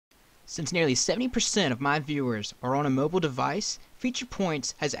Since nearly 70% of my viewers are on a mobile device, Feature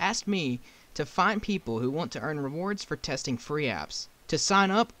Points has asked me to find people who want to earn rewards for testing free apps. To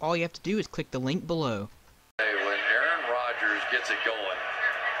sign up, all you have to do is click the link below. Hey, when Aaron Rodgers gets it going,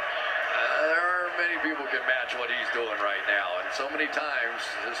 there aren't many people can match what he's doing right now. And so many times,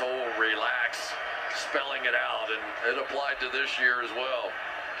 this whole relax, spelling it out, and it applied to this year as well.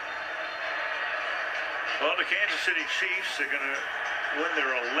 Well, the Kansas City Chiefs are going to win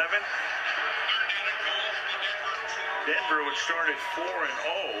their 11th. Denver, which started 4-0,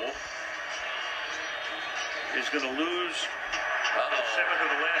 is going to lose the 7th of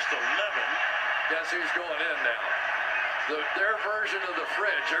the last 11. Guess who's going in now? Their version of the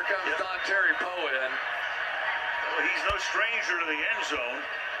fridge. Here comes Dontari Poe in. Well, he's no stranger to the end zone.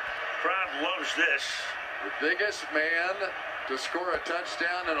 Crowd loves this. The biggest man to score a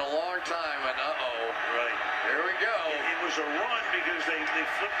touchdown in a long time, and right. Here we go. It was a run because they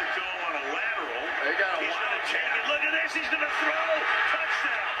flipped it to him on a lateral. They got He's going to take it. Look at this. He's going to throw.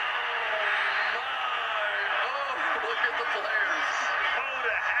 Touchdown. Oh, look at the players. Poe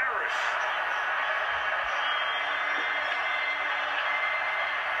to Harris.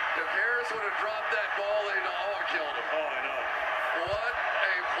 If Harris would have dropped that ball, they'd all killed him. Oh, I know. What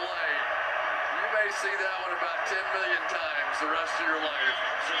a play. You may see that one about 10 million times the rest of your life.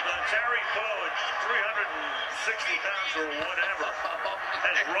 So Dontari Poe at 360 pounds or whatever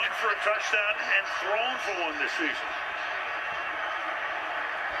has run for a touchdown and thrown for one this season.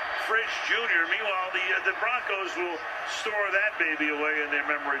 Fridge Jr. Meanwhile, the Broncos will store that baby away in their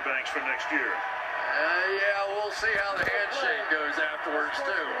memory banks for next year. Yeah, we'll see how the handshake goes afterwards,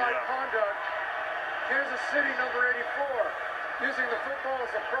 too. Conduct. Kansas City, number 84, using the football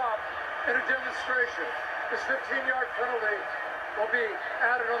as a prop in a demonstration. This 15-yard penalty will be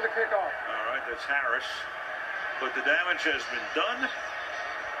added on the kickoff. All right, that's Harris. But the damage has been done.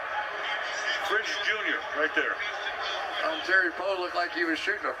 Fridge Jr. right there. Terry Poe looked like he was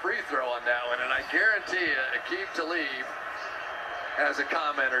shooting a free throw on that one, and I guarantee you, Aqib Talib has a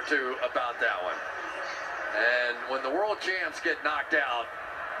comment or two about that one. And when the world champs get knocked out,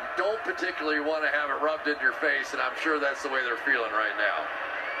 you don't particularly want to have it rubbed in your face, and I'm sure that's the way they're feeling right now.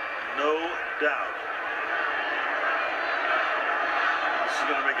 No doubt. This is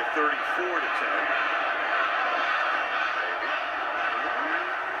going to make it 34-10.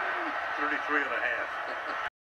 33 and a half.